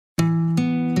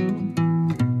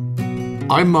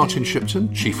I'm Martin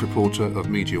Shipton, Chief Reporter of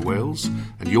Media Wales,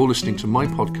 and you're listening to my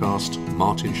podcast,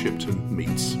 Martin Shipton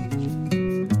Meets.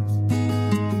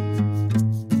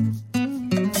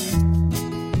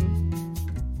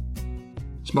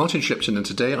 It's Martin Shipton, and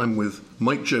today I'm with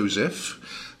Mike Joseph,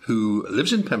 who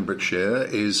lives in Pembrokeshire,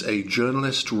 is a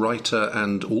journalist, writer,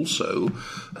 and also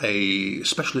a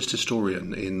specialist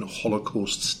historian in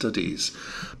Holocaust studies.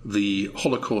 The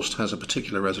Holocaust has a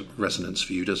particular resonance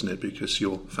for you, doesn't it, because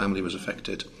your family was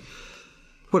affected?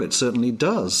 Well, it certainly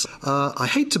does. I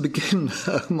hate to begin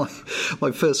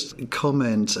my first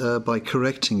comment by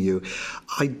correcting you.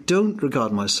 I don't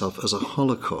regard myself as a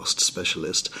Holocaust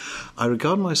specialist. I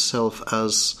regard myself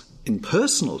as, in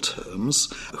personal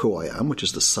terms, who I am, which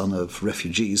is the son of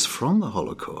refugees from the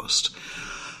Holocaust.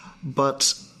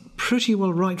 But pretty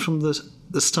well right from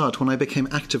the start, when I became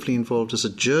actively involved as a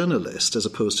journalist, as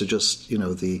opposed to just,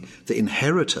 the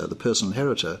inheritor, the personal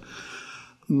inheritor,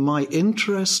 my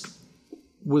interest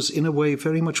was in a way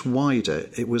very much wider.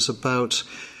 It was about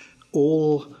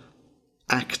all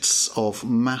acts of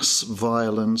mass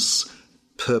violence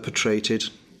perpetrated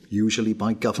usually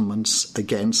by governments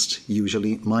against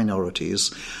usually minorities,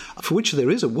 for which there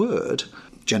is a word,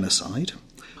 genocide,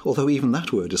 although even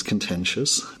that word is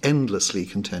contentious, endlessly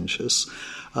contentious.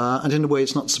 And in a way,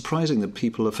 it's not surprising that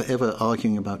people are forever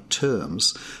arguing about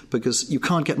terms, because you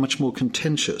can't get much more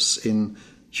contentious in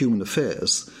human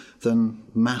affairs than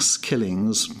mass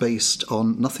killings based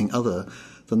on nothing other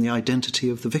than the identity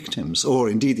of the victims, or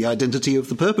indeed the identity of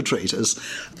the perpetrators.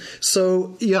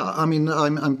 So,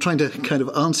 I'm trying to kind of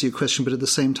answer your question, but at the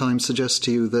same time suggest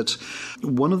to you that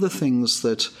one of the things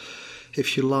that,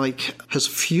 if you like, has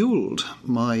fueled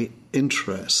my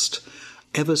interest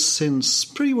ever since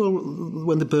pretty well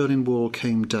when the Berlin Wall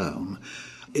came down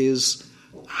is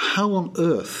how on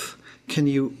earth can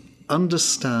you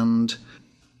understand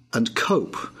and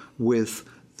cope with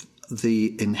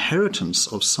the inheritance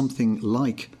of something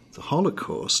like the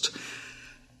Holocaust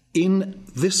in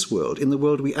this world, in the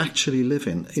world we actually live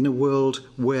in a world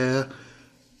where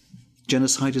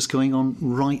genocide is going on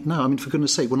right now. I mean, for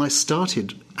goodness sake, when I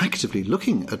started actively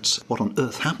looking at what on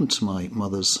earth happened to my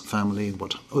mother's family,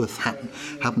 what on earth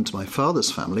happened to my father's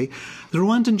family, the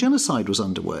Rwandan genocide was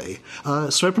underway.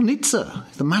 Srebrenica,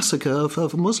 the massacre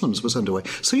of Muslims, was underway.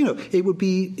 So, it would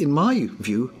be, in my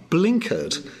view,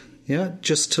 blinkered,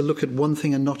 just to look at one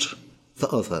thing and not the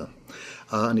other.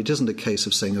 And it isn't a case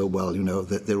of saying,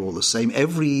 that they're all the same.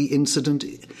 Every incident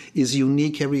is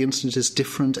unique. Every incident is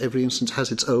different. Every incident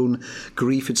has its own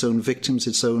grief, its own victims,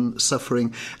 its own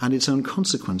suffering, and its own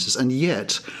consequences. And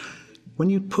yet, when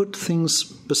you put things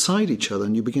beside each other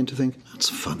and you begin to think, that's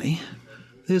funny,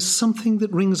 there's something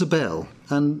that rings a bell.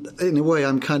 And in a way,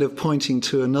 I'm kind of pointing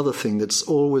to another thing that's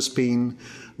always been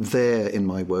there in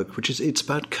my work, which is it's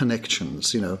about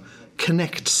connections,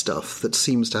 connect stuff that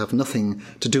seems to have nothing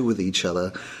to do with each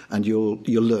other, and you'll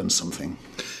learn something.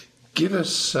 Give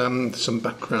us some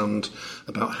background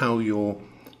about how your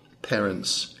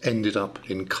parents ended up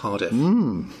in Cardiff.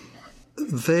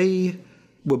 They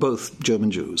were both German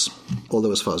Jews,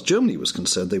 although as far as Germany was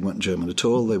concerned, they weren't German at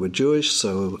all. They were Jewish,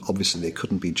 so obviously they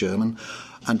couldn't be German.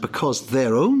 And because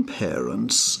their own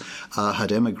parents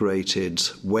had emigrated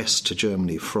west to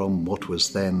Germany from what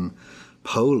was then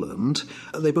Poland,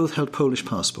 they both held Polish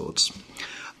passports.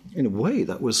 In a way,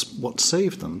 that was what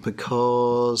saved them,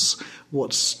 because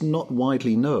what's not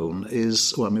widely known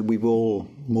is, we all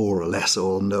more or less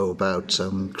all know about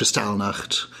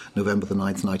Kristallnacht, November the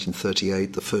 9th,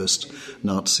 1938, the first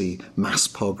Nazi mass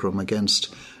pogrom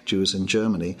against Jews in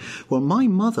Germany. Well, my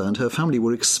mother and her family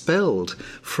were expelled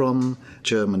from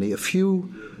Germany a few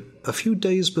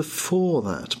days before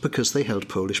that because they held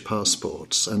Polish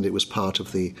passports, and it was part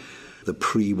of the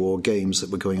pre-war games that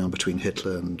were going on between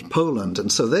Hitler and Poland.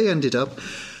 And so they ended up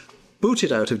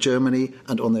booted out of Germany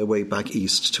and on their way back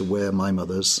east to where my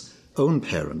mother's own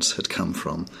parents had come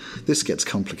from. This gets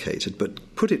complicated,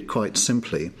 but put it quite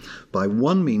simply, by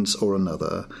one means or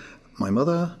another, my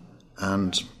mother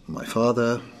and my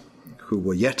father, who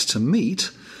were yet to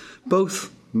meet,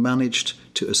 both managed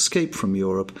to escape from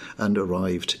Europe and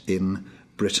arrived in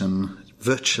Britain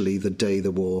virtually the day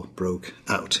the war broke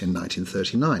out in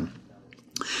 1939.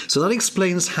 So that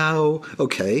explains how,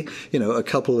 a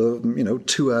couple of,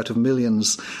 2 out of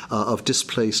millions of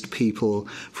displaced people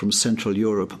from Central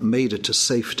Europe made it to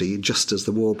safety just as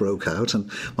the war broke out. And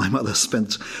my mother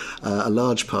spent a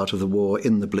large part of the war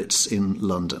in the Blitz in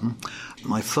London.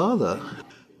 My father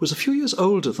was a few years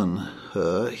older than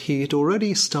her. He had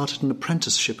already started an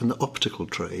apprenticeship in the optical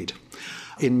trade.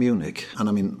 in Munich. And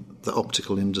I mean, the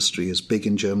optical industry is big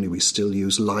in Germany. We still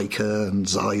use Leica and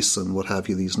Zeiss and what have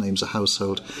you. These names are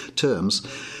household terms.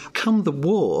 Come the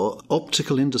war,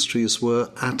 optical industries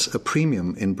were at a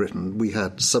premium in Britain. We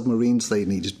had submarines, they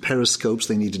needed periscopes,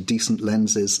 they needed decent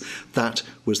lenses. That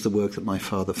was the work that my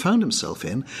father found himself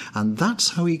in, and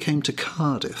that's how he came to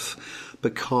Cardiff.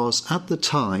 Because at the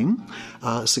time,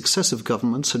 successive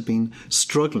governments had been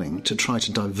struggling to try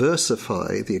to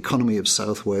diversify the economy of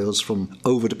South Wales from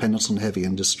over-dependence on heavy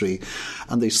industry.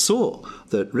 And they saw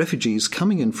that refugees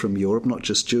coming in from Europe, not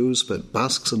just Jews, but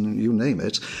Basques and you name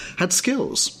it, had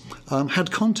skills,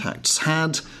 had contacts,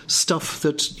 had stuff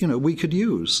that, we could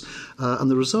use.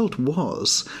 And the result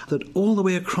was that all the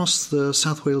way across the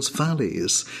South Wales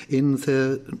valleys in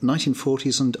the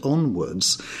 1940s and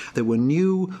onwards, there were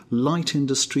new light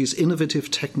industries,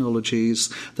 innovative technologies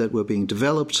that were being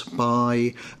developed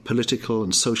by political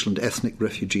and social and ethnic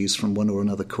refugees from one or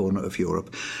another corner of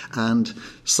Europe. And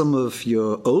some of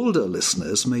your older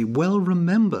listeners may well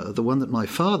remember the one that my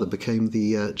father became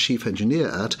the chief engineer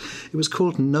at. It was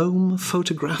called Nome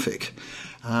Photographic.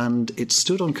 And it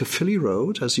stood on Caerphilly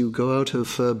Road as you go out of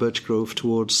Birchgrove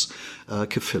towards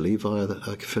Caerphilly via the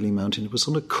Caerphilly Mountain. It was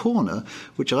on a corner,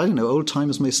 which I don't know,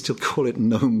 old-timers may still call it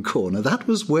Nome Corner. That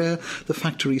was where the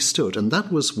factory stood, and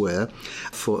that was where,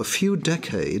 for a few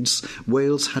decades,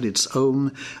 Wales had its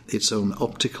own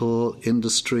optical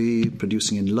industry,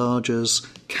 producing enlargers,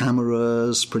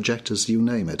 cameras, projectors, you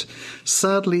name it.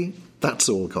 Sadly, that's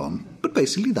all gone. But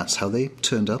basically, that's how they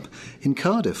turned up in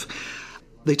Cardiff.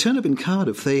 They turned up in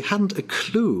Cardiff, they hadn't a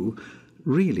clue,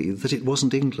 really, that it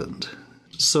wasn't England.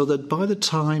 So that by the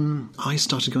time I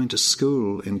started going to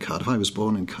school in Cardiff, I was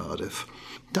born in Cardiff,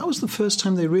 that was the first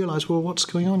time they realised, well, what's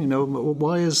going on?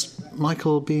 Why is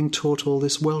Michael being taught all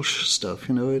this Welsh stuff?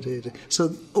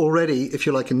 So already, if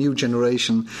you like, a new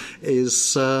generation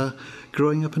is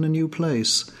growing up in a new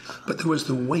place. But there was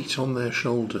the weight on their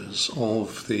shoulders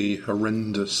of the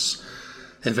horrendous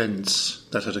events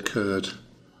that had occurred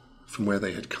from where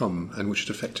they had come and which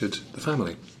had affected the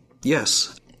family.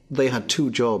 Yes, they had two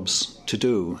jobs to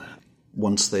do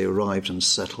once they arrived and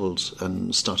settled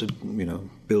and started,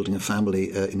 building a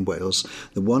family in Wales.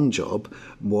 The one job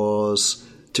was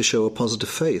to show a positive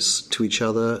face to each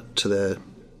other, to their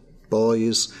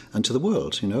boys and to the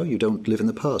world. You don't live in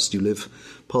the past, you live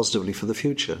positively for the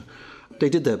future. They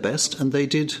did their best, and they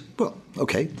did, well,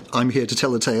 okay, I'm here to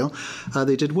tell the tale.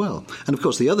 They did well. And, of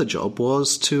course, the other job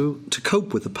was to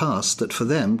cope with the past that, for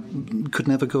them, could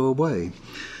never go away.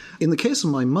 In the case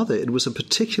of my mother, it was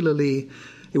particularly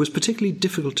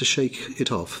difficult to shake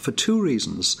it off for two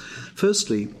reasons.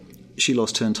 Firstly, she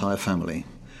lost her entire family.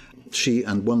 She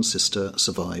and one sister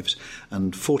survived,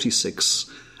 and 46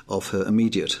 of her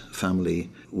immediate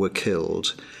family were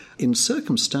killed in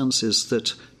circumstances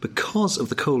that, because of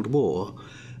the Cold War,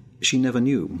 she never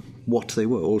knew what they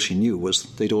were. All she knew was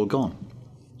they'd all gone.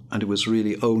 And it was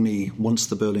really only once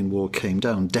the Berlin Wall came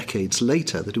down, decades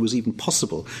later, that it was even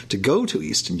possible to go to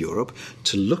Eastern Europe,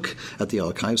 to look at the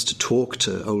archives, to talk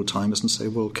to old-timers and say,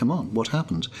 well, come on, what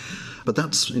happened? But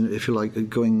that's, if you like,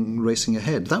 racing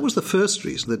ahead. That was the first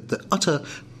reason, that the utter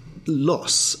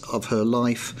loss of her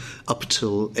life up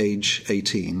till age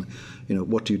 18.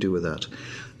 What do you do with that?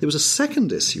 There was a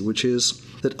second issue, which is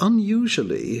that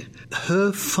unusually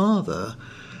her father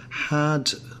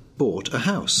had bought a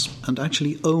house and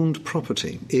actually owned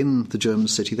property in the German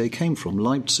city they came from,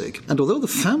 Leipzig. And although the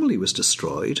family was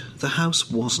destroyed, the house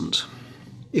wasn't.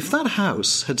 If that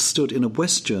house had stood in a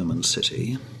West German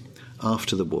city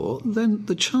after the war, then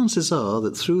the chances are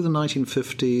that through the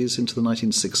 1950s into the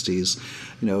 1960s,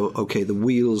 the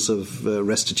wheels of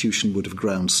restitution would have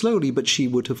ground slowly, but she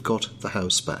would have got the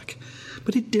house back.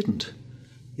 But it didn't.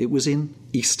 It was in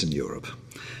Eastern Europe.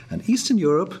 And Eastern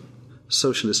Europe,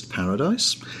 socialist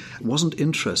paradise, wasn't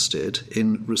interested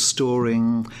in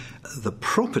restoring the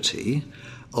property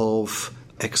of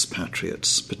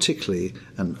expatriates, particularly,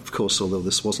 and of course, although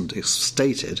this wasn't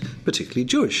stated, particularly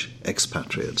Jewish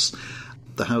expatriates.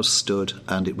 The house stood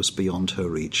and it was beyond her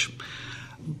reach.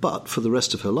 But for the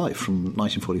rest of her life, from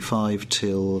 1945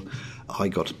 till I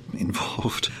got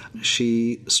involved,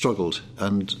 she struggled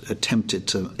and attempted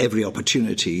to every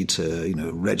opportunity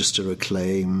to, register a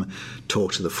claim,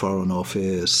 talk to the Foreign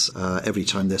Office. Every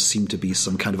time there seemed to be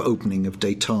some kind of opening of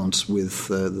détente with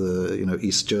the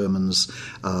East Germans,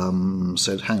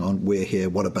 said, hang on, we're here,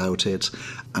 what about it?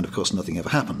 And of course nothing ever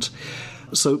happened.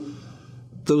 So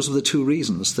those were the two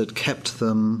reasons that kept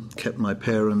my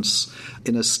parents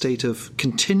in a state of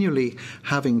continually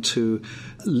having to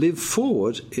live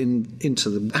forward into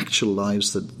the actual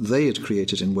lives that they had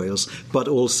created in Wales, but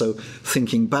also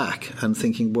thinking back and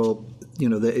thinking, well,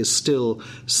 there is still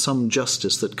some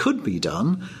justice that could be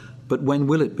done, but when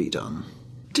will it be done?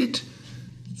 Did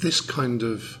this kind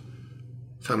of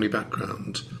family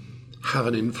background have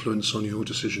an influence on your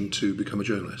decision to become a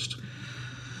journalist?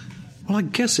 Well, I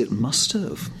guess it must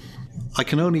have. I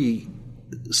can only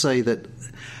say that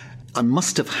I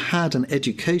must have had an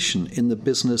education in the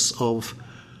business of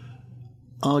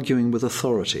arguing with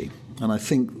authority, and I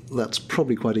think that's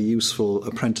probably quite a useful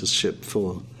apprenticeship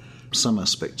for some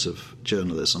aspects of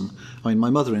journalism. I mean, my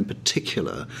mother in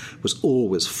particular was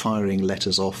always firing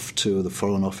letters off to the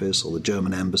Foreign Office or the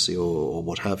German Embassy or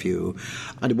what have you.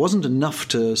 And it wasn't enough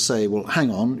to say, well, hang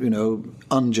on,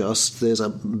 unjust, there's a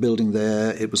building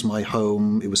there, it was my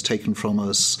home, it was taken from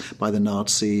us by the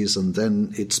Nazis, and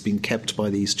then it's been kept by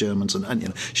these Germans.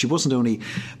 And she wasn't only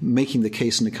making the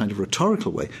case in a kind of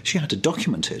rhetorical way, she had to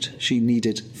document it. She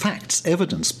needed facts,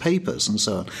 evidence, papers, and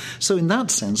so on. So in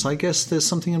that sense, I guess there's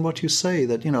something in what you say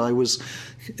that, I was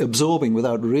absorbing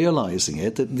without realizing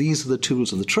it, that these are the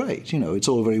tools of the trade. It's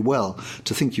all very well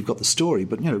to think you've got the story,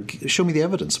 but, show me the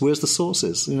evidence. Where's the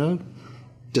sources,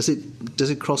 Does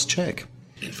it cross-check?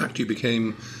 In fact, you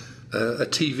became a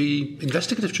TV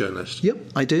investigative journalist. Yep,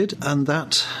 I did, and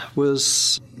that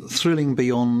was thrilling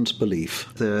beyond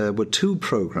belief. There were two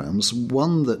programs,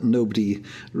 one that nobody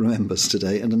remembers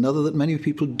today and another that many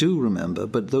people do remember,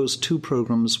 but those two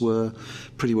programs were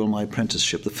pretty well my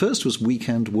apprenticeship. The first was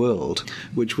Weekend World,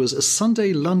 which was a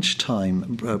Sunday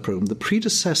lunchtime program, the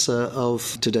predecessor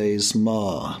of today's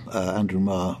Andrew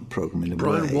Marr program in a way.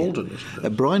 Brian Walden, wasn't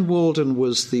it? Brian Walden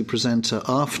was the presenter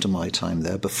after my time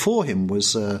there. Before him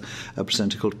was a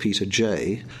presenter called Peter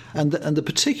Jay. And the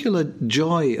particular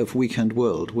joy of Weekend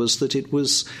World was that it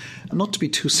was, not to be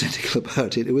too cynical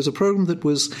about it, it was a program that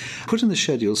was put in the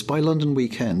schedules by London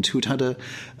Weekend, who'd had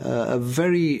a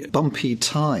very bumpy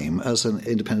time as an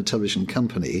independent television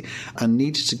company and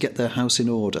needed to get their house in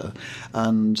order.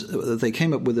 And they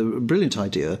came up with a brilliant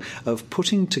idea of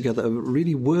putting together a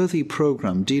really worthy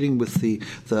program dealing with the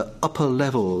upper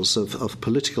levels of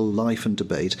political life and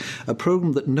debate, a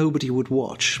program that nobody would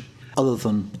watch other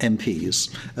than MPs.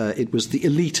 It was the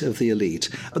elite of the elite.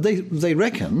 They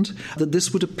reckoned that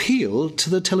this would appeal to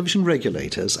the television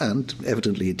regulators, and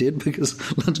evidently it did, because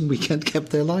London Weekend kept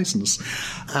their licence.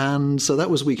 And so that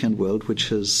was Weekend World, which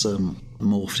has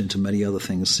morphed into many other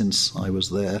things since I was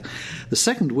there. The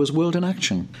second was World in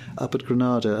Action up at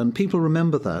Granada, and people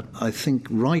remember that, I think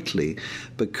rightly,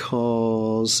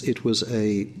 because it was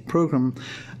a programme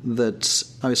that,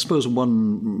 I suppose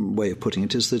one way of putting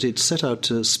it is that it set out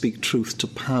to speak truth to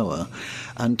power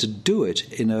and to do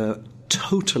it in a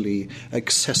totally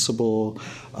accessible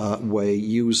way,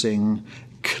 using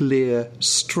clear,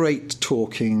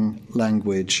 straight-talking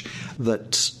language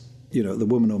that the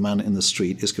woman or man in the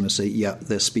street is going to say, yeah,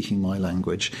 they're speaking my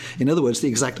language. In other words, the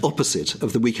exact opposite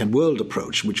of the Weekend World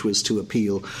approach, which was to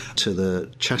appeal to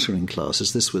the chattering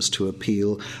classes. This was to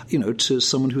appeal, to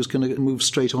someone who's going to move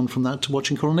straight on from that to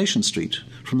watching Coronation Street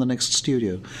from the next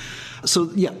studio.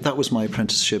 So, yeah, that was my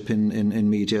apprenticeship in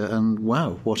media, and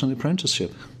wow, what an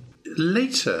apprenticeship.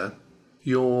 Later,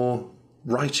 your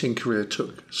writing career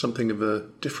took something of a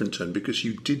different turn, because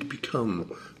you did become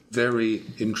very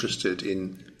interested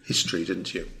in history,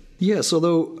 didn't you? Yes,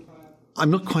 although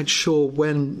I'm not quite sure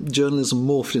when journalism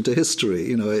morphed into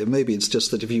history. Maybe it's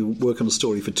just that if you work on a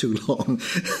story for too long,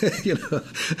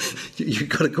 you've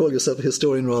got to call yourself a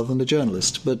historian rather than a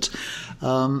journalist. But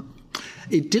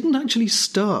it didn't actually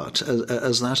start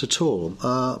as that at all.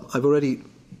 I've already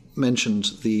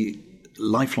mentioned the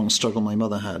lifelong struggle my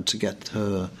mother had to get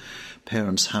her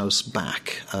parents' house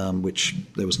back, which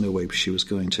there was no way she was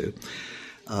going to.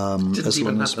 Did it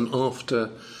even happen after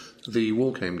the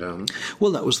wall came down?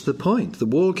 Well, that was the point. The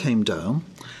wall came down.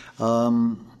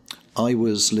 I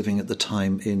was living at the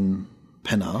time in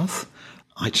Penarth.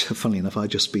 Funnily enough,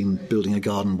 I'd just been building a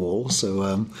garden wall,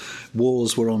 so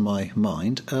walls were on my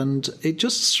mind. And it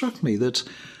just struck me that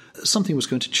something was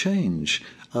going to change.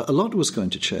 A lot was going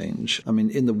to change. I mean,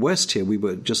 in the West here, we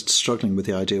were just struggling with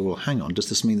the idea, well, hang on, does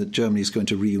this mean that Germany is going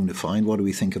to reunify? And what do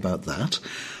we think about that?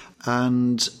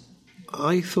 And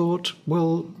I thought,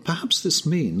 well, perhaps this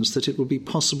means that it will be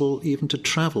possible even to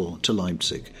travel to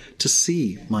Leipzig to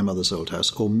see my mother's old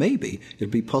house, or maybe it would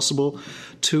be possible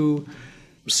to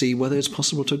see whether it's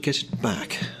possible to get it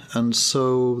back. And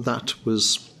so that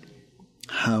was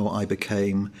how I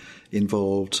became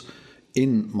involved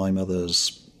in my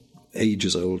mother's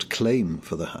ages-old claim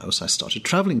for the house. I started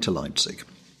travelling to Leipzig.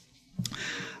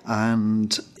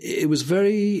 And it was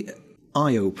very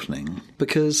eye-opening,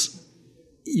 because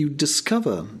you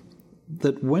discover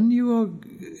that when you are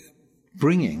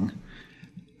bringing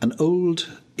an old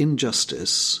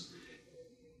injustice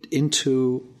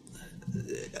into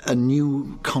a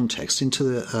new context,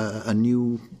 into a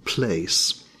new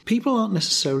place, people aren't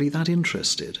necessarily that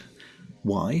interested.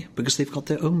 Why? Because they've got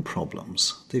their own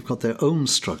problems. They've got their own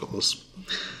struggles.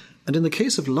 And in the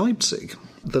case of Leipzig,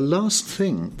 the last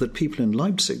thing that people in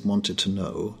Leipzig wanted to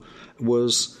know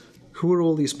was, who are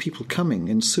all these people coming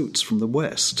in suits from the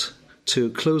West to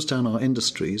close down our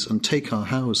industries and take our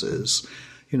houses?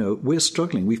 You know, we're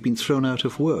struggling. We've been thrown out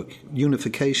of work.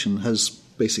 Unification has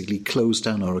basically closed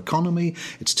down our economy.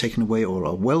 It's taken away all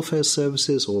our welfare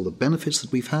services, all the benefits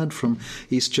that we've had from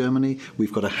East Germany.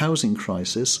 We've got a housing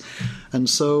crisis. And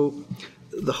so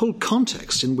the whole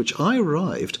context in which I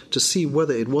arrived to see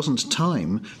whether it wasn't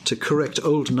time to correct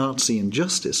old Nazi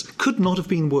injustice could not have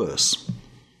been worse.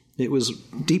 It was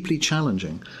deeply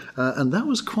challenging. And that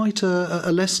was quite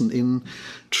a lesson in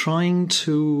trying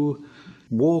to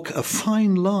walk a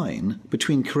fine line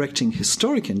between correcting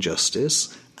historic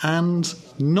injustice and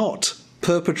not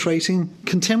perpetrating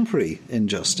contemporary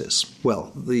injustice.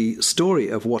 Well, the story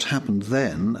of what happened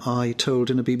then I told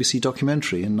in a BBC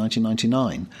documentary in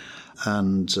 1999.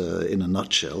 And in a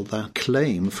nutshell, that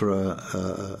claim for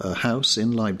a house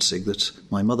in Leipzig that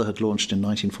my mother had launched in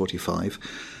 1945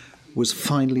 was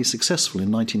finally successful in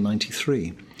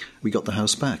 1993. We got the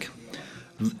house back.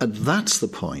 And that's the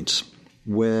point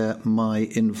where my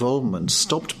involvement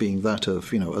stopped being that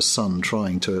of, a son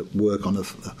trying to work on a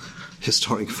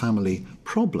historic family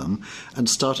problem and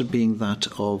started being that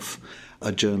of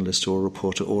a journalist or a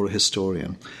reporter or a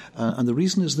historian. And the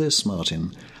reason is this,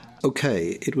 Martin.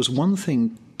 Okay, it was one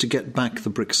thing to get back the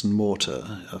bricks and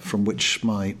mortar from which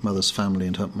my mother's family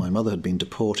and my mother had been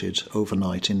deported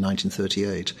overnight in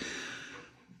 1938.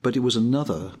 But it was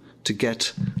another to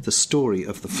get the story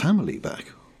of the family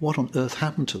back. What on earth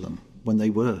happened to them when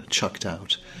they were chucked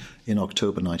out in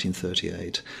October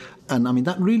 1938? And,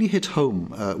 that really hit home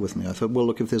with me. I thought, well,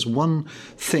 look, if there's one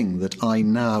thing that I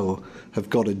now have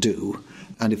got to do,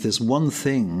 and if there's one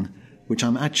thing which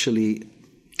I'm actually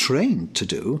trained to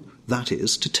do, that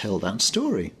is to tell that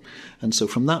story. And so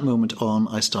from that moment on,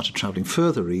 I started travelling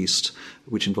further east,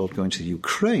 which involved going to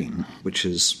Ukraine, which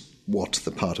is what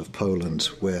the part of Poland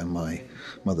where my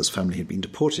mother's family had been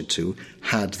deported to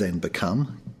had then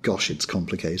become. Gosh, it's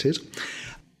complicated.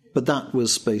 But that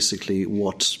was basically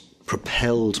what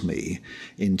propelled me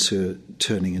into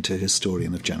turning into a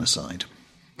historian of genocide,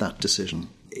 that decision.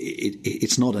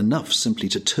 It's not enough simply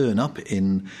to turn up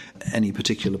in any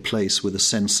particular place with a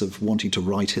sense of wanting to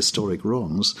right historic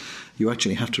wrongs. You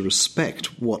actually have to respect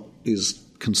what is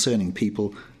concerning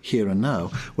people here and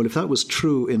now. Well, if that was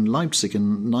true in Leipzig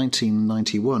in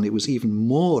 1991, it was even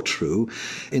more true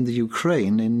in the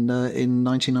Ukraine in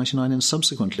 1999 and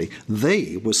subsequently.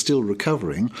 They were still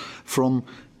recovering from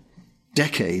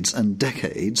decades and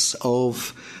decades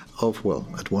of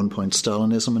at one point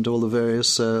Stalinism and all the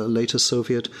various later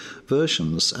Soviet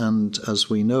versions. And as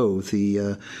we know,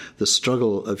 the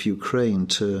struggle of Ukraine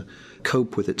to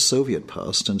cope with its Soviet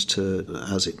past and to,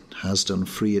 as it has done,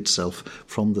 free itself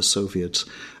from the Soviet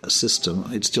system,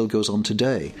 it still goes on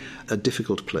today, a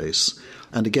difficult place.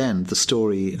 And again, the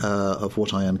story of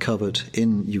what I uncovered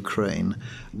in Ukraine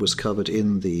was covered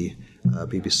in the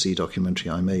BBC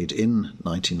documentary I made in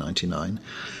 1999.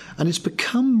 And it's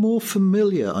become more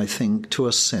familiar, I think, to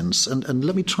a sense. And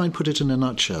let me try and put it in a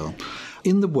nutshell.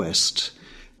 In the West,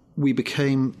 we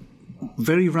became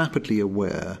very rapidly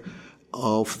aware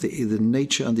of the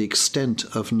nature and the extent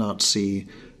of Nazi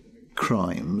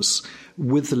crimes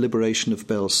with the liberation of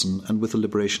Belsen and with the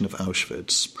liberation of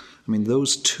Auschwitz.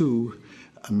 Those two,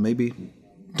 and maybe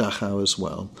Dachau as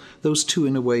well, those two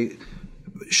in a way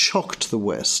shocked the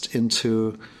West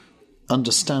into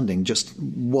understanding just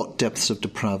what depths of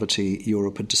depravity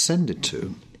Europe had descended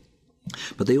to.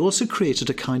 But they also created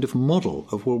a kind of model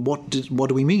of, well, what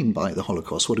do we mean by the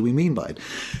Holocaust? What do we mean by it?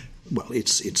 Well,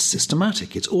 it's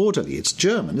systematic, it's orderly, it's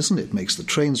German, isn't it? It makes the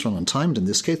trains run on time. In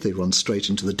this case, they run straight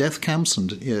into the death camps,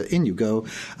 and in you go,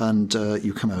 and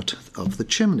you come out of the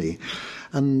chimney.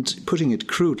 And putting it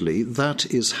crudely, that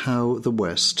is how the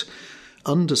West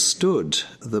understood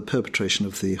the perpetration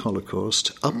of the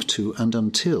Holocaust up to and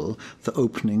until the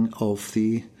opening of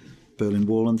the Berlin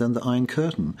Wall and then the Iron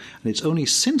Curtain. And it's only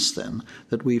since then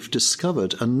that we've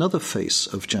discovered another face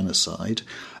of genocide,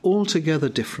 altogether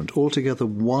different, altogether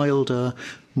wilder,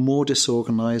 more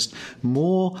disorganized,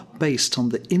 more based on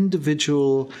the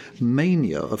individual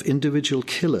mania of individual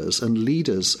killers and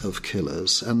leaders of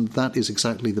killers. And that is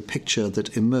exactly the picture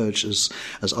that emerged as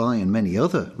I and many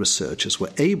other researchers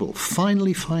were able,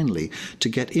 finally, to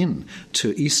get in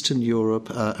to Eastern Europe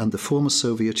and the former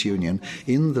Soviet Union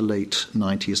in the late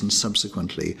 90s and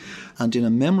subsequently. And in a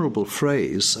memorable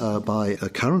phrase by a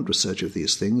current researcher of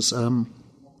these things,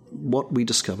 what we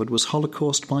discovered was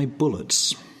Holocaust by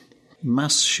bullets.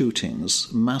 Mass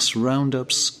shootings, mass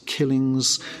roundups,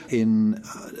 killings,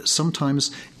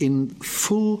 sometimes in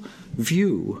full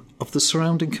view of the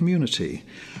surrounding community.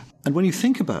 And when you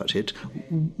think about it,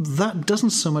 that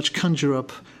doesn't so much conjure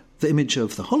up the image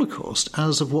of the Holocaust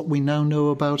as of what we now know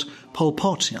about Pol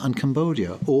Pot and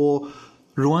Cambodia, or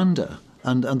Rwanda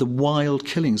and the wild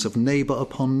killings of neighbour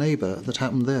upon neighbour that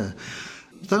happened there.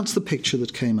 That's the picture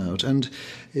that came out. And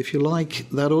if you like,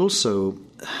 that also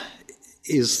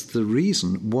is the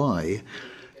reason why,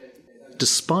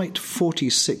 despite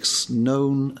 46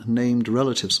 known named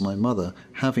relatives of my mother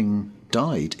having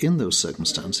died in those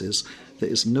circumstances, there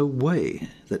is no way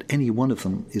that any one of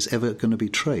them is ever going to be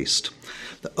traced.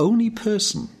 The only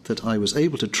person that I was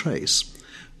able to trace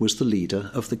was the leader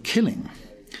of the killing.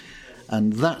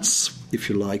 And that's, if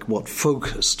you like, what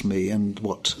focused me and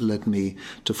what led me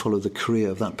to follow the career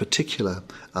of that particular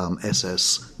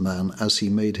SS man as he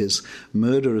made his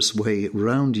murderous way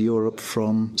round Europe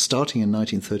from starting in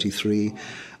 1933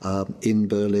 in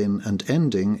Berlin and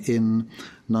ending in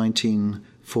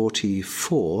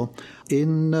 1944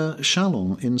 in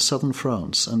Châlons in southern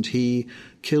France. And he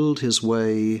killed his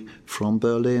way from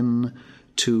Berlin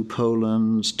to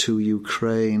Poland, to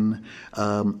Ukraine,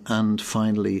 and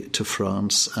finally to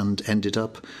France, and ended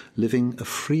up living a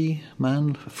free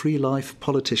man, a free life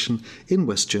politician in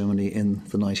West Germany in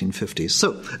the 1950s.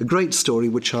 So, a great story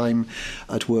which I'm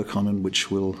at work on and which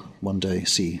will one day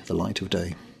see the light of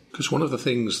day. Because one of the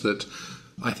things that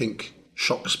I think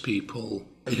shocks people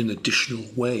in an additional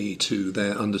way to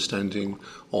their understanding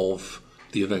of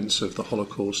the events of the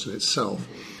Holocaust in itself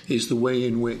is the way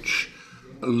in which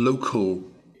local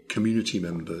community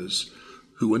members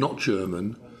who were not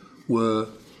German were,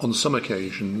 on some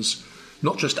occasions,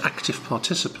 not just active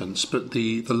participants, but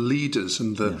the leaders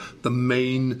and the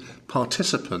main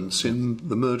participants in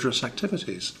the murderous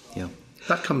activities. Yeah.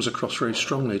 That comes across very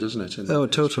strongly, doesn't it? Oh,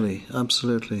 totally,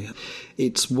 absolutely.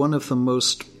 It's one of the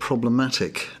most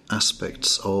problematic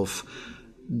aspects of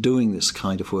doing this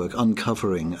kind of work,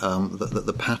 uncovering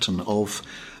the pattern of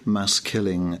mass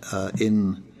killing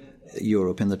in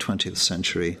Europe in the 20th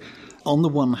century. On the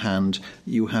one hand,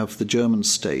 you have the German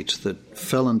state that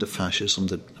fell under fascism,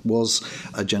 that was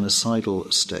a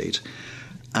genocidal state,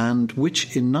 and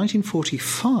which in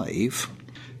 1945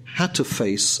 had to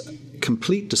face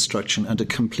complete destruction and a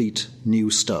complete new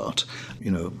start,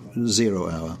 0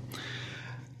 hour.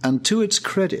 And to its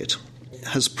credit,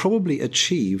 has probably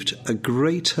achieved a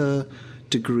greater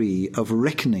degree of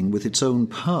reckoning with its own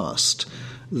past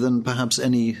than perhaps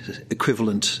any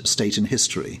equivalent state in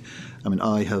history. I mean,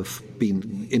 I have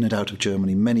been in and out of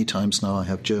Germany many times now. I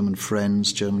have German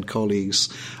friends, German colleagues.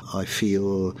 I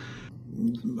feel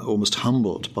almost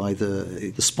humbled by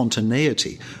the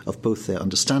spontaneity of both their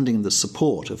understanding and the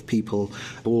support of people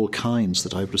of all kinds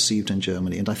that I've received in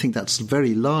Germany. And I think that's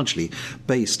very largely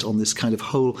based on this kind of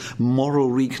whole moral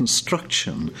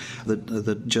reconstruction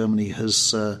that Germany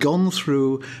has gone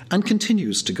through and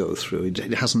continues to go through.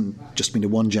 It hasn't just been a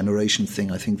one-generation thing.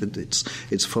 I think that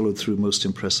it's followed through most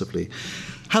impressively.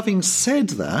 Having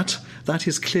said that, that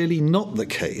is clearly not the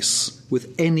case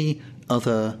with any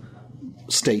other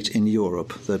state in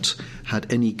Europe that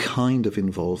had any kind of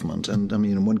involvement. And I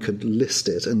mean, one could list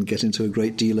it and get into a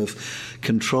great deal of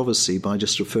controversy by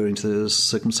just referring to the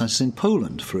circumstances in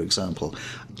Poland, for example.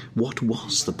 What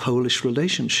was the Polish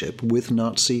relationship with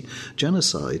Nazi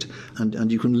genocide?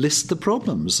 And you can list the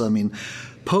problems. I mean,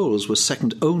 Poles were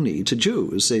second only to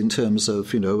Jews in terms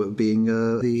of, being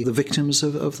the victims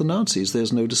of the Nazis.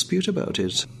 There's no dispute about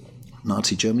it.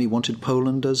 Nazi Germany wanted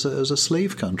Poland as a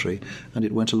slave country, and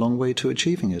it went a long way to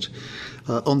achieving it.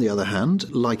 On the other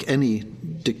hand, like any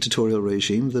dictatorial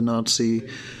regime, the Nazi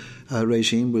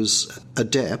regime was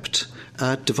adept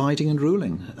at dividing and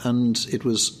ruling, and it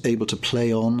was able to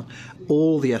play on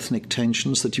all the ethnic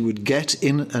tensions that you would get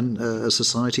in a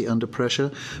society under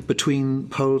pressure between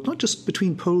Poles, not just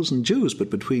between Poles and Jews, but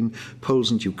between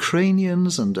Poles and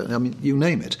Ukrainians, and you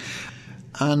name it.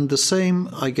 And the same,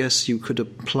 I guess, you could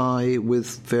apply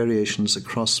with variations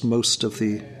across most of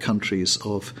the countries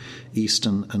of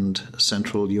Eastern and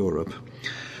Central Europe.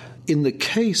 In the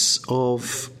case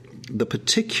of the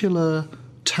particular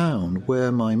town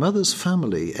where my mother's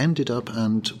family ended up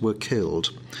and were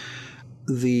killed,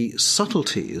 the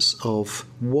subtleties of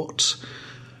what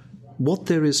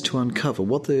there is to uncover,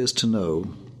 what there is to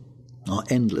know, are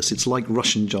endless. It's like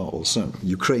Russian dolls,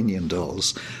 Ukrainian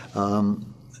dolls.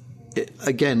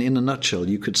 Again, in a nutshell,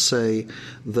 you could say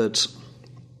that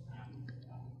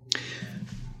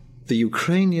the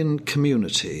Ukrainian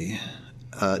community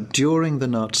during the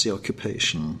Nazi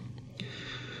occupation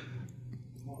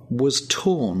was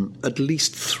torn at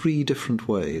least three different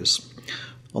ways.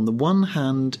 On the one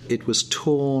hand, it was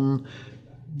torn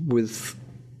with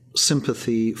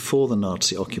sympathy for the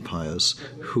Nazi occupiers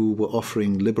who were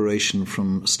offering liberation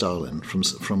from Stalin,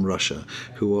 from Russia,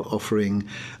 who were offering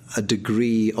a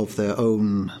degree of their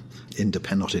own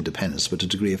not independence, but a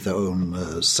degree of their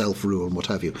own self-rule and what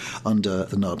have you, under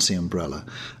the Nazi umbrella.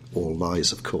 All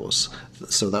lies, of course.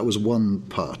 So that was one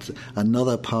part.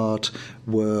 Another part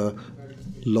were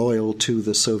loyal to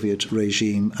the Soviet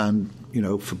regime and,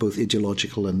 for both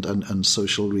ideological and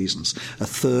social reasons. A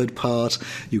third part,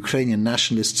 Ukrainian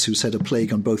nationalists who said a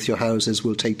plague on both your houses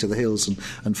will take to the hills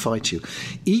and fight you.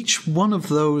 Each one of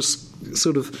those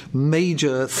sort of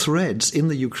major threads in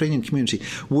the Ukrainian community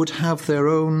would have their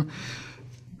own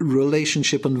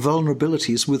relationship and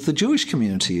vulnerabilities with the Jewish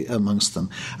community amongst them.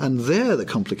 And there the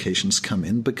complications come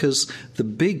in, because the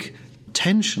big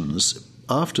tensions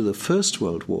after the First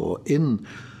World War in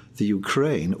the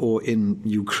Ukraine or in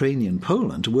Ukrainian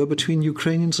Poland were between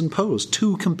Ukrainians and Poles,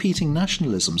 two competing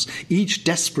nationalisms, each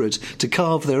desperate to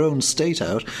carve their own state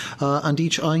out and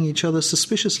each eyeing each other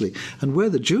suspiciously. And where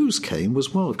the Jews came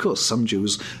was, well, of course, some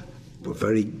Jews were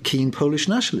very keen Polish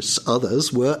nationalists.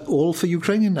 Others were all for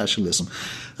Ukrainian nationalism.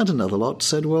 And another lot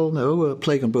said, well, no, a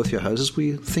plague on both your houses.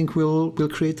 We think we'll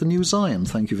create the new Zion.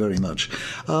 Thank you very much.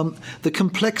 The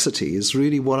complexity is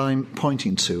really what I'm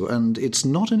pointing to. And it's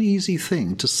not an easy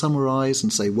thing to summarize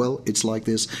and say, well, it's like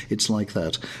this, it's like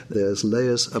that. There's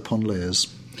layers upon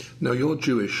layers. Now, you're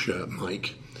Jewish,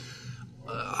 Mike.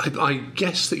 I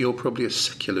guess that you're probably a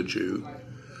secular Jew.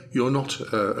 You're not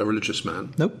a religious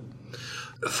man. Nope.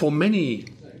 For many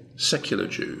secular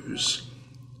Jews,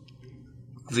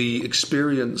 the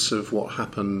experience of what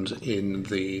happened in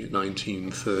the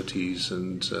 1930s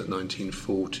and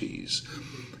 1940s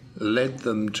led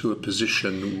them to a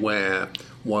position where,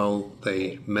 while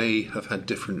they may have had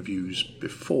different views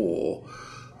before,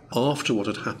 after what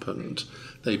had happened,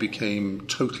 they became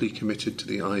totally committed to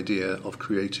the idea of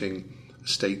creating a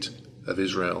state of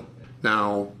Israel.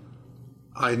 Now,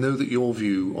 I know that your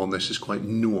view on this is quite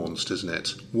nuanced, isn't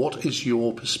it? What is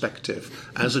your perspective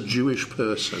as a Jewish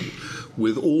person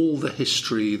with all the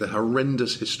history, the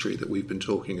horrendous history that we've been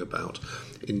talking about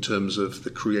in terms of the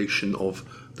creation of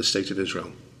the State of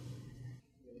Israel?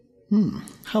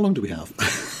 How long do we have?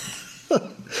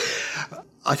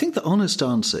 I think the honest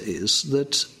answer is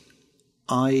that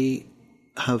I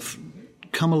have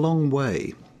come a long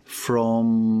way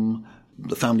from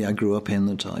the family I grew up in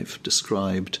that I've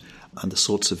described, and the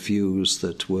sorts of views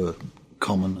that were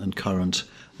common and current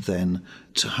then,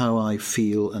 to how I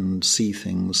feel and see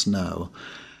things now.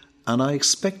 And I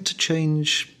expect to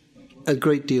change a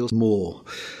great deal more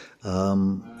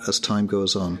as time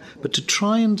goes on. But to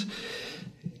try and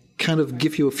kind of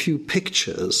give you a few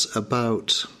pictures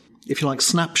about, if you like,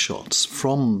 snapshots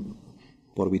from,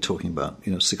 what are we talking about,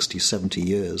 60, 70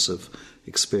 years of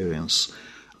experience.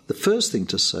 The first thing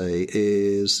to say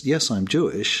is, yes, I'm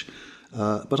Jewish,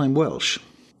 but I'm Welsh,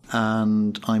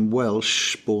 and I'm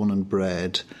Welsh, born and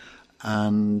bred,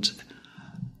 and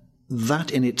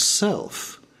that in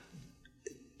itself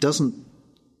doesn't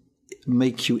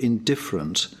make you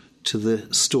indifferent to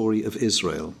the story of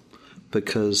Israel,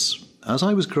 because as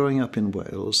I was growing up in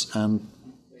Wales, and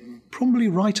probably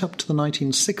right up to the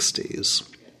 1960s,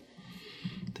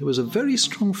 there was a very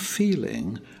strong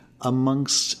feeling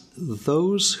amongst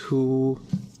those who,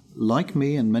 like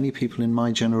me and many people in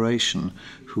my generation,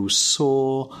 who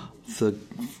saw the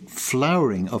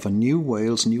flowering of a new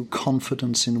Wales, new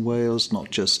confidence in Wales, not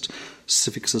just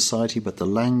civic society, but the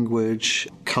language,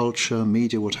 culture,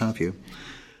 media, what have you.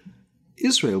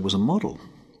 Israel was a model.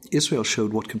 Israel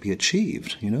showed what could be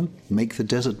achieved, make the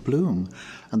desert bloom.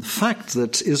 And the fact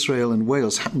that Israel and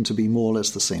Wales happen to be more or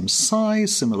less the same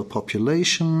size, similar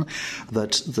population,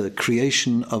 that the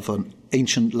creation of an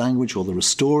ancient language or the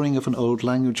restoring of an old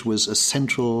language was a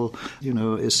central,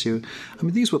 issue. I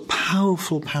mean, these were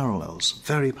powerful parallels,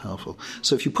 very powerful.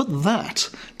 So if you put that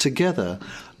together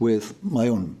with my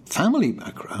own family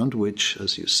background, which,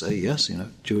 as you say, yes,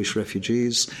 Jewish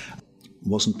refugees,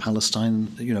 wasn't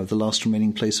Palestine, the last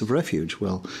remaining place of refuge?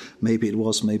 Well, maybe it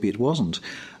was, maybe it wasn't.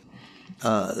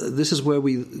 This is where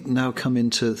we now come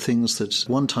into things that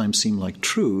one time seem like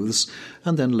truths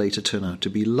and then later turn out to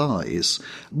be lies.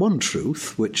 One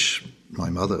truth, which my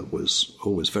mother was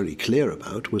always very clear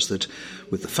about, was that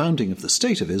with the founding of the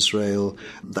State of Israel,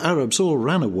 the Arabs all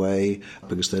ran away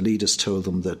because their leaders told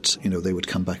them that, they would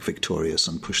come back victorious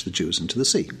and push the Jews into the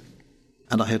sea.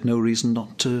 And I had no reason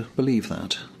not to believe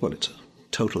that. Well, it's a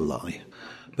total lie.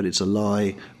 But it's a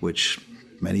lie which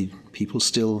many people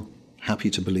still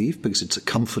happy to believe because it's a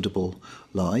comfortable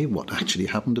lie. What actually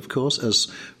happened, of course,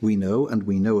 as we know, and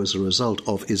we know as a result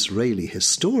of Israeli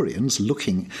historians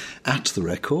looking at the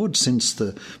record since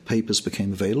the papers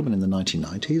became available in the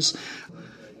 1990s,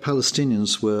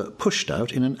 Palestinians were pushed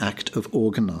out in an act of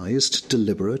organised,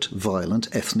 deliberate,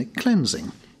 violent ethnic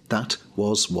cleansing. That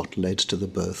was what led to the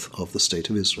birth of the State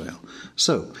of Israel.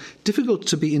 So, difficult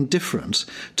to be indifferent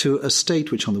to a state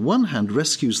which on the one hand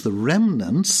rescues the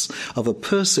remnants of a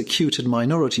persecuted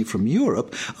minority from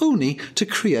Europe, only to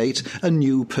create a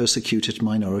new persecuted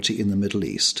minority in the Middle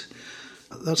East.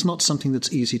 That's not something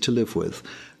that's easy to live with.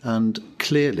 And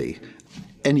clearly,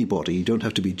 anybody, you don't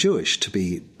have to be Jewish to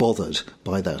be bothered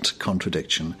by that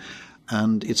contradiction.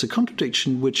 And it's a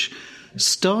contradiction which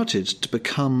started to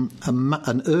become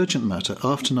an urgent matter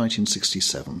after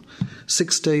 1967.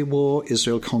 Six-Day War,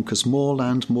 Israel conquers more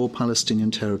land, more Palestinian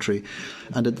territory.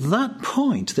 And at that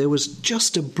point, there was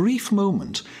just a brief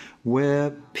moment where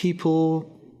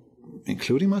people,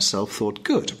 including myself, thought,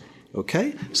 good,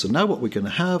 okay, so now what we're going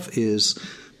to have is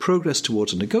progress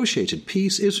towards a negotiated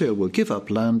peace. Israel will give up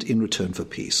land in return for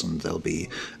peace, and there'll be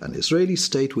an Israeli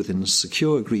state within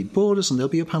secure agreed borders, and there'll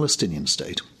be a Palestinian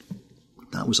state.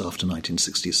 That was after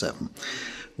 1967.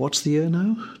 What's the year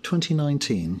now?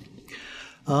 2019.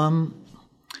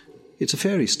 It's a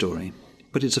fairy story,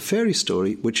 but it's a fairy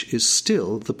story which is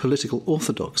still the political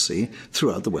orthodoxy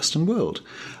throughout the Western world.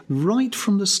 Right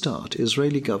from the start,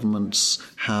 Israeli governments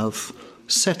have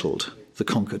settled the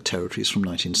conquered territories from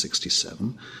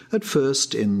 1967, at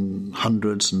first in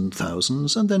hundreds and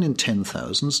thousands, and then in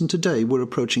 10,000s, and today we're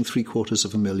approaching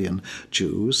 750,000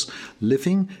 Jews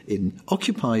living in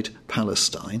occupied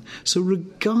Palestine. So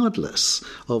regardless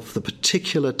of the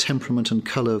particular temperament and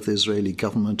colour of the Israeli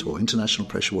government or international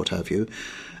pressure, what have you,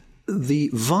 the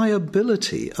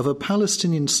viability of a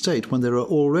Palestinian state when there are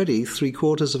already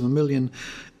 750,000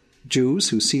 Jews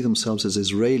who see themselves as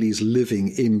Israelis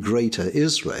living in Greater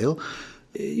Israel,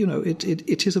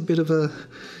 it is a bit of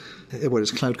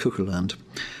it's cloud cuckoo land,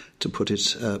 to put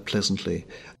it pleasantly.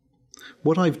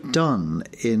 What I've done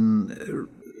in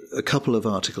a couple of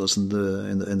articles in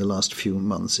the last few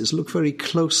months is look very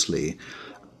closely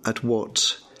at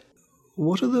what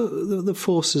are the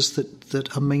forces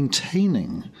that are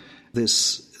maintaining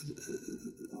this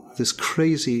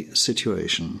crazy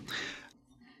situation.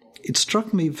 It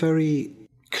struck me very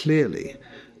clearly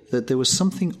that there was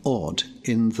something odd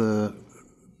in the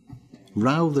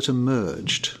row that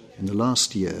emerged in the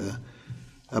last year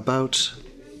about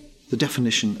the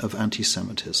definition of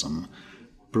anti-Semitism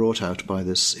brought out by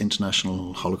this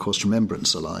International Holocaust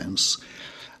Remembrance Alliance.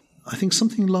 I think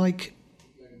something like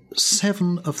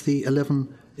 7 of the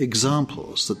 11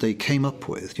 examples that they came up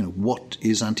with, what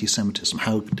is anti-Semitism,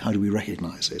 how do we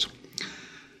recognize it,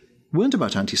 weren't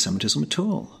about anti-Semitism at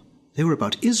all. They were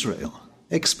about Israel,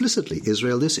 explicitly.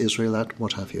 Israel this, Israel that,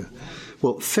 what have you.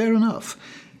 Well, fair enough.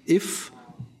 If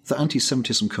the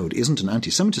anti-Semitism code isn't an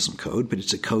anti-Semitism code, but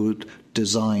it's a code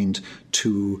designed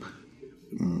to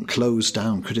close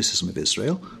down criticism of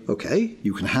Israel, okay,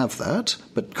 you can have that,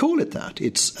 but call it that.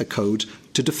 It's a code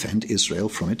to defend Israel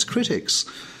from its critics.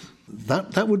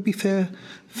 That would be fair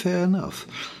enough.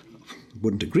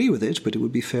 Wouldn't agree with it, but it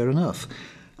would be fair enough.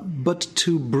 But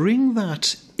to bring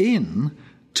that in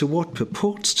to what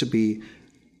purports to be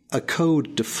a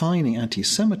code defining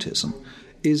anti-Semitism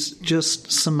is just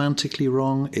semantically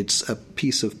wrong. It's a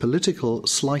piece of political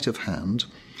sleight of hand,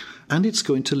 and it's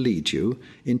going to lead you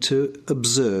into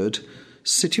absurd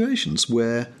situations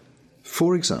where,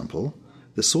 for example,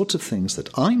 the sorts of things that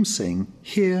I'm saying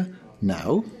here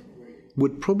now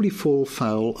would probably fall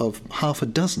foul of half a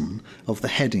dozen of the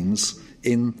headings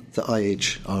in the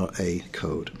IHRA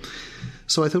code.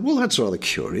 So I thought, well, that's rather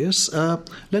curious.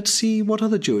 Let's see what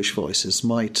other Jewish voices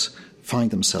might find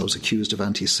themselves accused of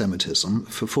anti-Semitism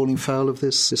for falling foul of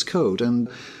this code. And,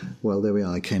 well, there we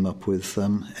are. I came up with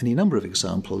any number of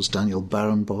examples, Daniel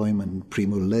Barenboim and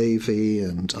Primo Levi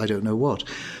and I don't know what,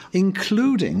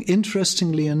 including,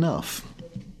 interestingly enough,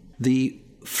 the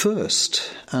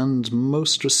first and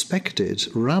most respected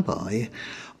rabbi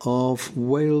of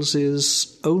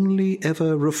Wales's only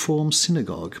ever Reform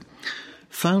synagogue,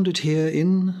 founded here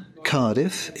in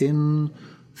Cardiff in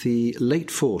the late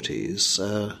 40s,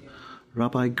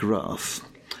 Rabbi Graf.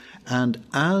 And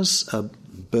as a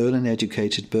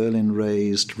Berlin-educated,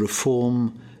 Berlin-raised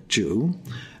Reform Jew,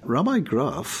 Rabbi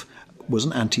Graf was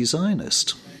an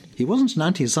anti-Zionist. He wasn't an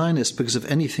anti-Zionist because of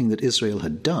anything that Israel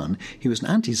had done. He was an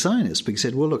anti-Zionist because he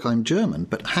said, well, look, I'm German,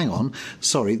 but hang on,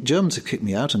 sorry, Germans have kicked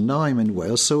me out and now I'm in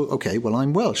Wales, so, okay, well,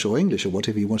 I'm Welsh or English or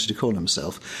whatever he wanted to call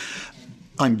himself.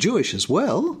 I'm Jewish as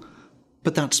well,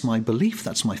 but that's my belief,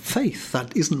 that's my faith,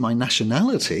 that isn't my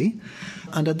nationality.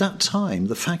 And at that time,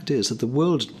 the fact is that the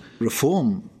world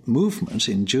reform movement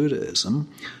in Judaism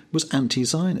was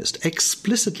anti-Zionist,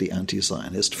 explicitly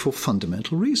anti-Zionist for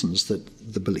fundamental reasons,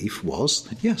 that the belief was,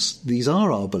 yes, these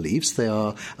are our beliefs, they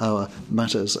are our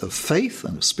matters of faith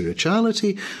and of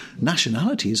spirituality.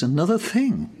 Nationality is another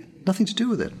thing, nothing to do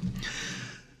with it.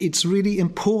 It's really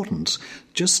important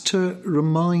just to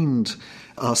remind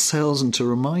ourselves and to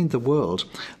remind the world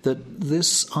that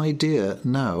this idea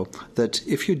now that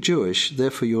if you're Jewish,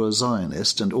 therefore you're a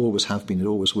Zionist and always have been and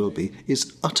always will be,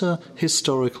 is utter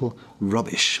historical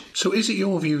rubbish. So is it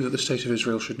your view that the State of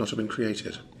Israel should not have been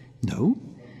created? No,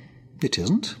 it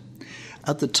isn't.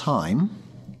 At the time,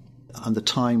 and the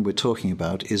time we're talking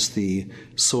about is the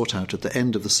sought out at the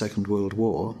end of the Second World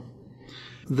War,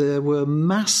 there were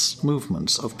mass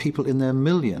movements of people in their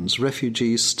millions,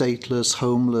 refugees, stateless,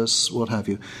 homeless, what have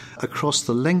you, across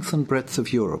the length and breadth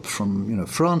of Europe, from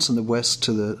France in the west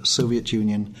to the Soviet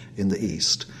Union in the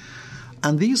east.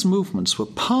 And these movements were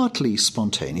partly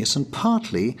spontaneous and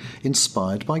partly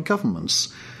inspired by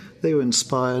governments. They were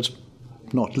inspired,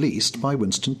 not least, by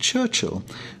Winston Churchill,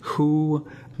 who,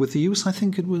 with the use, I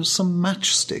think it was some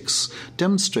matchsticks,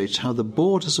 demonstrated how the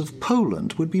borders of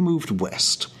Poland would be moved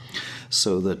west,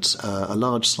 so that a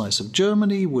large slice of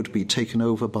Germany would be taken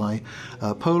over by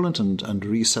Poland and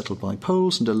resettled by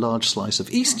Poles, and a large slice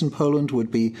of eastern Poland would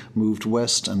be moved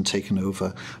west and taken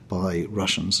over by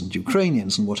Russians and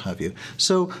Ukrainians and what have you.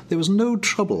 So there was no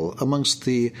trouble amongst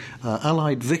the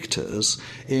Allied victors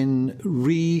in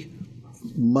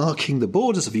marking the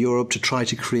borders of Europe to try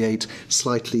to create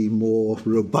slightly more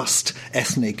robust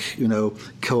ethnic,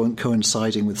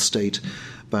 coinciding with state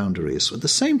boundaries. At the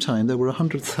same time, there were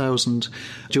 100,000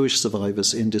 Jewish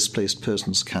survivors in displaced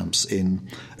persons camps in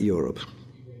Europe.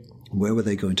 Where were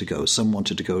they going to go? Some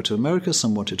wanted to go to America,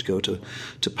 some wanted to go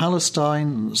to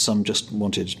Palestine, some just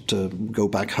wanted to go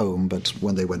back home, but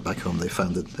when they went back home, they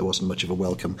found that there wasn't much of a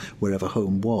welcome wherever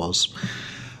home was.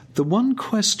 The one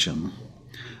question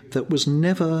that was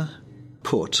never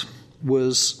put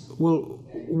was, well,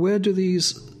 where do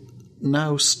these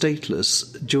now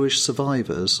stateless Jewish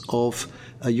survivors of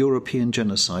a European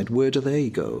genocide, where do they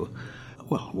go?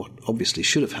 Well, what obviously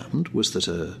should have happened was that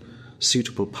a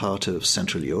suitable part of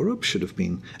Central Europe should have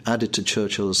been added to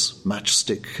Churchill's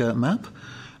matchstick map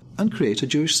and create a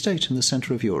Jewish state in the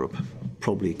centre of Europe.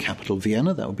 Probably capital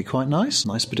Vienna, that would be quite nice.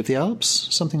 Nice bit of the Alps,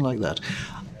 something like that.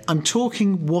 I'm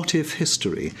talking what-if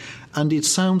history, and it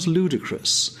sounds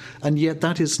ludicrous, and yet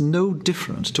that is no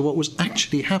different to what was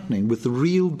actually happening with the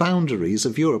real boundaries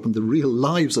of Europe and the real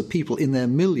lives of people in their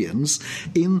millions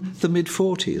in the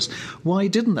mid-40s. Why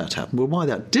didn't that happen? Well, why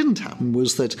that didn't happen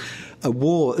was that a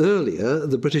war earlier,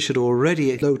 the British had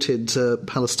already noted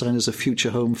Palestine as a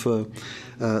future home for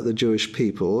the Jewish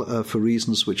people for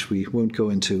reasons which we won't go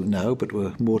into now, but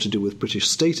were more to do with British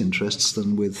state interests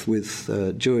than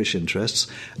with Jewish interests.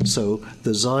 So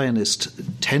the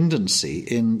Zionist tendency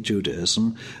in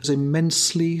Judaism was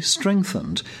immensely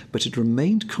strengthened, but it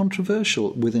remained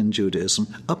controversial within Judaism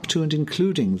up to and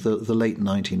including the late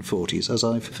 1940s, as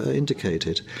I've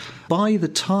indicated. By the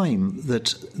time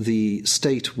that the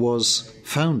state was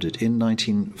founded in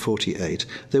 1948,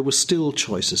 there were still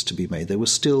choices to be made. There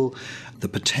was still the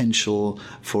potential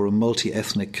for a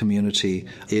multi-ethnic community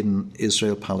in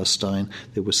Israel-Palestine.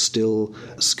 There was still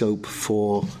scope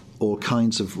for all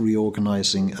kinds of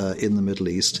reorganizing in the Middle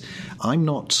East. I'm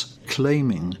not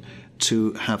claiming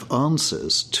to have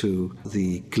answers to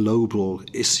the global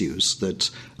issues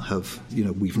that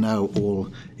we've now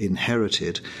all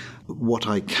inherited. What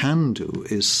I can do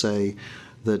is say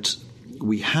that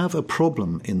we have a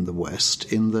problem in the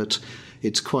West in that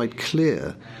it's quite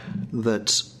clear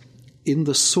that in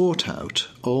the sort out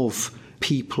of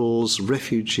peoples,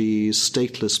 refugees,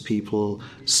 stateless people,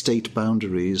 state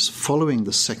boundaries following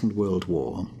the Second World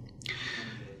War,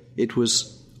 it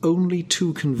was only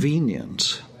too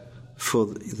convenient for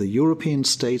the European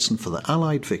states and for the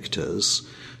Allied victors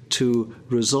to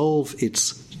resolve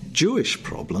its Jewish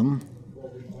problem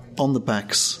on the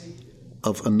backs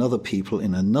of another people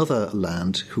in another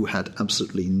land who had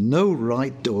absolutely no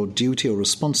right or duty or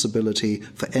responsibility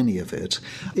for any of it.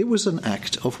 It was an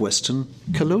act of Western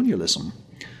colonialism,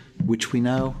 which we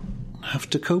now have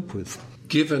to cope with.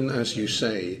 Given, as you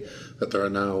say, that there are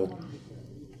now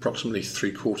approximately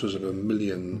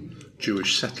 750,000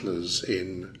 Jewish settlers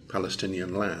in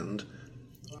Palestinian land,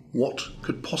 what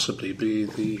could possibly be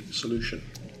the solution?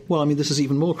 Well, I mean, this is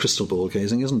even more crystal ball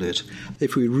gazing, isn't it?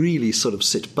 If we really sort of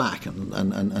sit back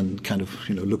and kind of,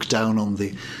 look down on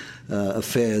the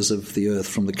affairs of the earth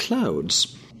from the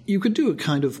clouds, you could do a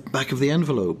kind of back of the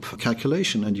envelope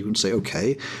calculation, and you can say,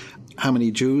 okay, how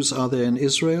many Jews are there in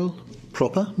Israel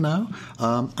proper now?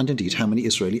 And indeed, how many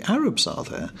Israeli Arabs are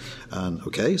there? And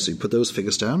okay, so you put those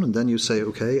figures down, and then you say,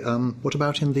 okay, what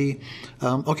about in the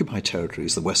occupied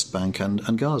territories, the West Bank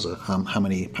and Gaza? How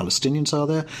many Palestinians are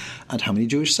there, and how many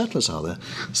Jewish settlers are there?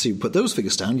 So you put those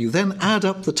figures down, you then add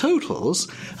up the totals,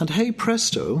 and hey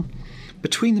presto,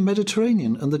 between the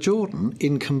Mediterranean and the Jordan,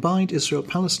 in combined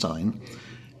Israel-Palestine,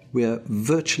 we're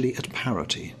virtually at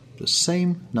parity, the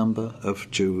same number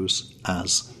of Jews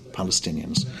as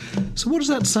Palestinians. So what does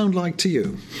that sound like to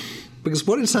you? Because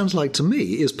what it sounds like to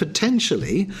me is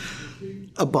potentially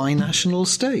a binational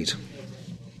state.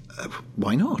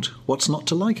 Why not? What's not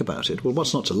to like about it? Well,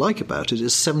 what's not to like about it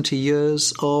is 70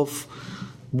 years of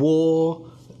war,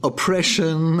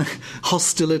 oppression,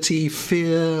 hostility,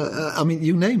 fear, I mean,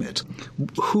 you name it.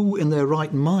 Who in their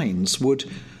right minds would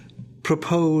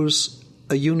propose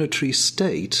a unitary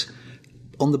state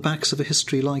on the backs of a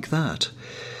history like that?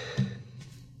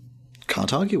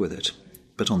 Can't argue with it.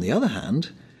 But on the other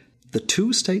hand, the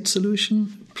two-state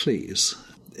solution, please.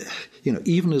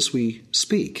 Even as we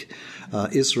speak,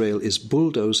 Israel is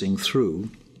bulldozing through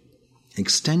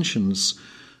extensions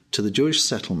to the Jewish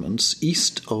settlements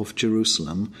east of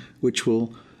Jerusalem, which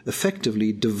will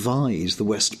effectively divide the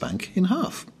West Bank in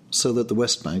half, so that the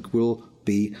West Bank will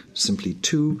be simply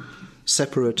two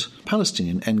separate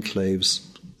Palestinian enclaves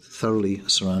thoroughly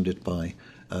surrounded by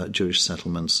Jewish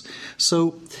settlements.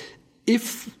 So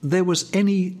if there was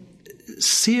any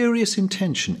serious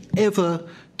intention ever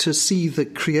to see the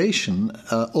creation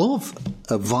of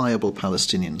a viable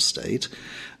Palestinian state,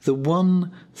 the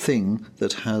one thing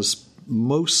that has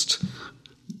most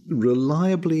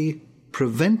reliably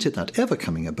prevented that ever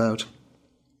coming about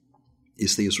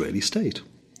is the Israeli state.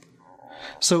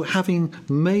 So having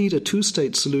made a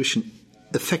two-state solution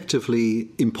effectively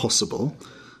impossible,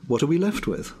 what are we left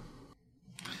with?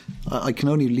 I can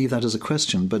only leave that as a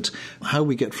question, but how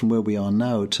we get from where we are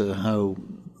now to how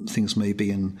things may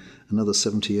be in another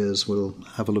 70 years, we'll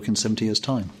have a look in 70 years'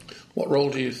 time. What role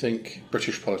do you think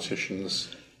British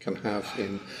politicians can have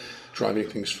in driving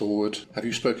things forward? Have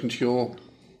you spoken to your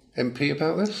MP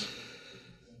about this?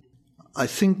 I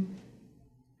think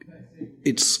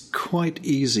it's quite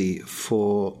easy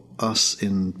for us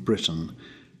in Britain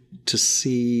to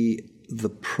see the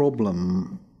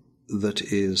problem that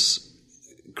is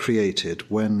created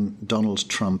when Donald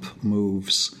Trump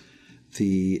moves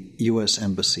the US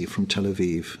embassy from Tel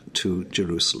Aviv to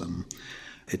Jerusalem.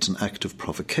 It's an act of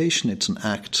provocation. It's an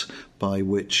act by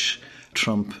which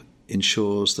Trump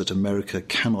ensures that America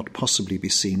cannot possibly be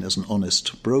seen as an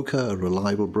honest broker, a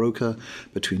reliable broker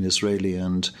between Israeli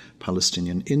and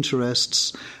Palestinian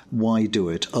interests. Why do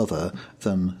it other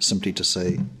than simply to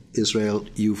say, Israel,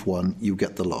 you've won, you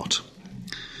get the lot?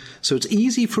 So it's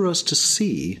easy for us to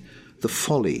see the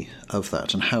folly of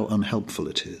that and how unhelpful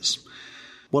it is.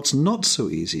 What's not so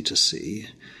easy to see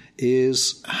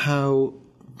is how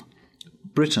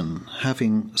Britain,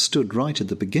 having stood right at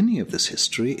the beginning of this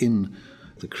history in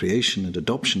the creation and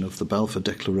adoption of the Balfour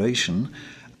Declaration,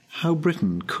 how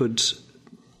Britain could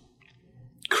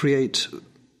create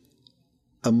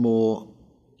a more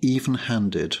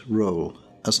even-handed role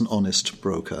as an honest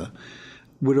broker.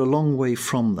 We're a long way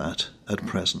from that at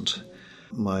present.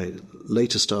 My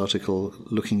latest article,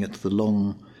 looking at the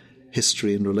long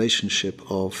history and relationship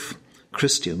of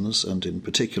Christians, and in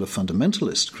particular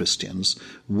fundamentalist Christians,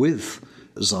 with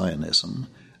Zionism,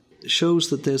 shows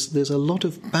that there's a lot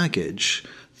of baggage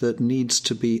that needs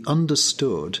to be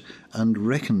understood and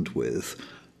reckoned with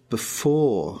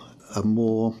before a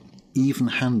more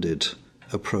even-handed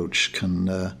approach can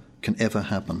ever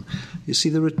happen. You see,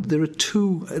 there are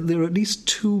at least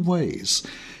two ways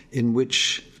in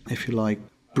which, if you like,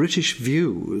 British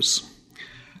views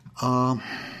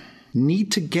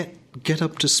need to get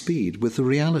up to speed with the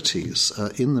realities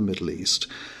in the Middle East.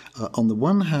 On the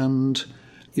one hand,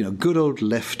 good old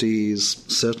lefties,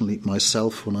 certainly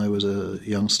myself when I was a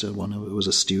youngster, when I was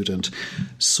a student,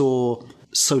 saw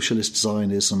socialist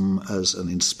Zionism as an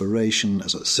inspiration,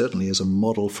 certainly as a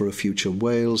model for a future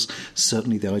Wales,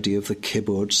 certainly the idea of the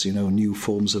kibbutz, new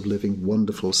forms of living,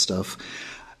 wonderful stuff.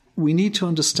 we need to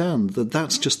understand that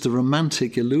that's just the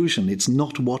romantic illusion. It's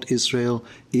not what Israel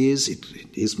is. It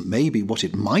is maybe what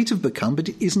it might have become, but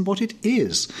it isn't what it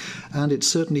is. And it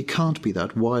certainly can't be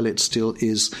that while it still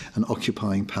is an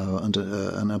occupying power and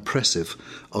an oppressive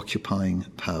occupying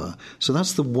power. So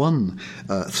that's the one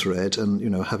thread. And,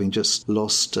 having just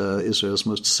lost Israel's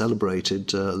most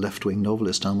celebrated left-wing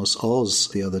novelist, Amos Oz,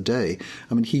 the other day,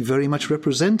 he very much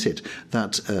represented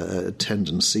that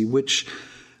tendency, which,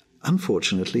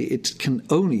 unfortunately, it can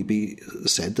only be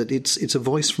said that it's a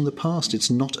voice from the past. It's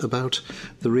not about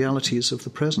the realities of the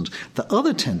present. The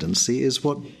other tendency is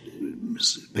what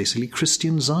is basically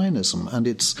Christian Zionism, and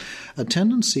it's a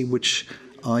tendency which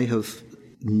I have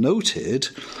noted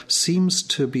seems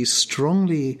to be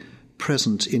strongly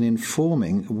present in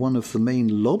informing one of the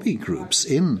main lobby groups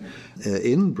in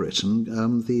Britain,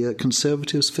 the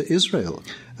Conservatives for Israel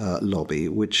lobby,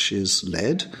 which is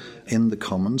led in the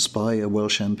Commons by a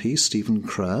Welsh MP, Stephen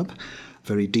Crabb,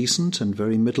 very decent and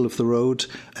very middle-of-the-road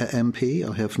MP.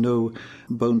 I have no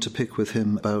bone to pick with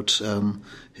him about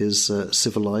his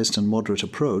civilised and moderate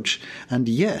approach, and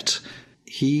yet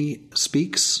he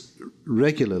speaks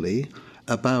regularly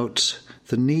about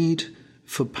the need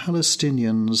for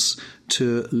Palestinians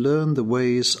to learn the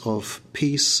ways of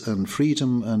peace and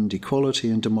freedom and equality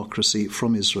and democracy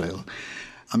from Israel.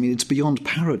 It's beyond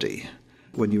parody.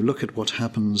 When you look at what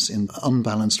happens in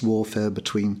unbalanced warfare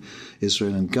between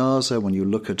Israel and Gaza, when you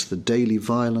look at the daily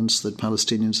violence that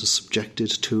Palestinians are subjected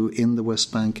to in the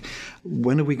West Bank,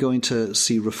 when are we going to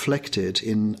see reflected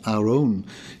in our own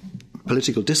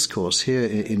political discourse here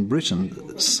in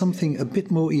Britain something a bit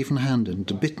more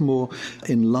even-handed, a bit more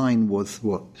in line with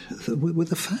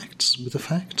the facts? With the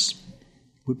facts.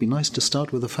 It would be nice to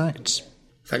start with the facts.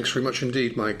 Thanks very much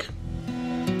indeed, Mike.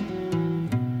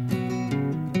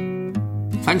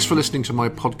 Thanks for listening to my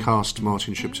podcast,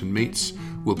 Martin Shipton Meets.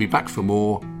 We'll be back for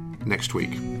more next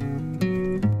week.